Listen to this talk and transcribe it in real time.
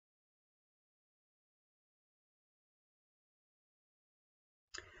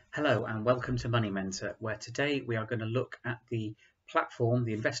Hello and welcome to Money Mentor, where today we are going to look at the platform,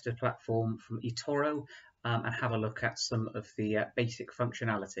 the investor platform from eToro, and have a look at some of the basic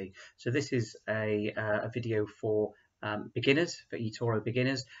functionality. So this is a video for beginners, for eToro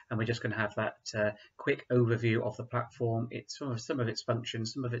beginners, and we're just going to have that quick overview of the platform, some of its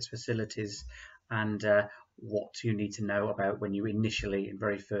functions, some of its facilities, and what you need to know about when you initially and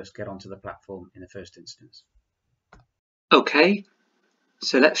very first get onto the platform in the first instance. Okay.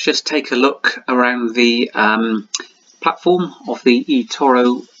 So let's just take a look around the platform of the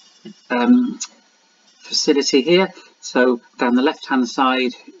eToro facility here. So down the left hand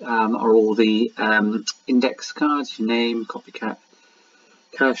side are all the index cards, your name, copycat,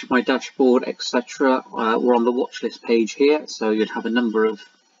 cash, my dashboard, etc. We're on the watch list page here, so you'd have a number of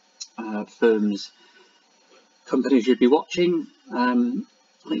firms, companies you'd be watching. I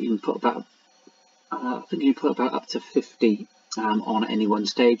think you can put about up to 50 on any one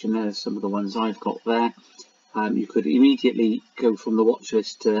stage, and there's some of the ones I've got there. You could immediately go from the watch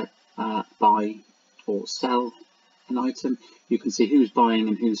list to buy or sell an item. You can see who's buying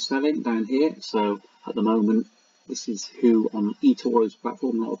and who's selling down here. So at the moment, this is who on eToro's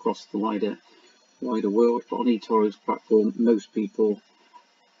platform, not across the wider world, but on eToro's platform, most people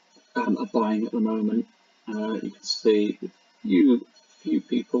are buying at the moment. You can see few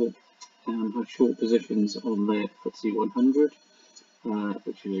people have short positions on the FTSE 100,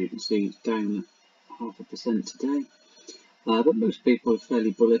 which as you can see is down 0.5% today. But most people are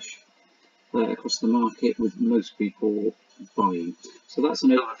fairly bullish across the market, with most people buying. So that's an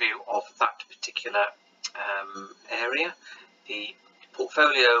overview of that particular area. The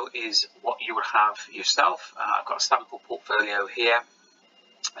portfolio is what you would have yourself. I've got a sample portfolio here,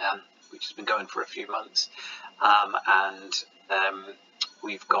 which has been going for a few months,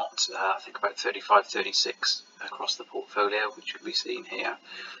 we've got I think about 35, 36 across the portfolio, which can be seen here.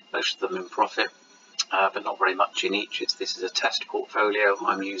 Most of them in profit, but not very much in each. This is a test portfolio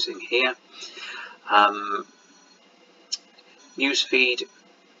I'm using here. Newsfeed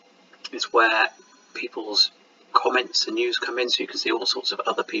is where people's comments and news come in, so you can see all sorts of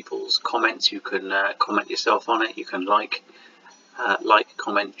other people's comments. You can comment yourself on it. You can like,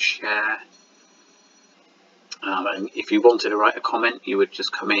 comment, share. And if you wanted to write a comment, you would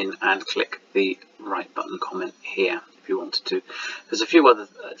just come in and click the right button comment here if you wanted to. There's a few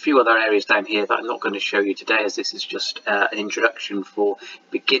other areas down here that I'm not going to show you today, as this is just an introduction for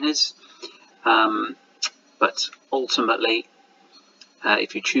beginners. But ultimately,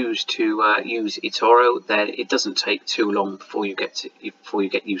 if you choose to use eToro, then it doesn't take too long before you get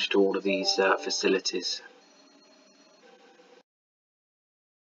used to all of these facilities.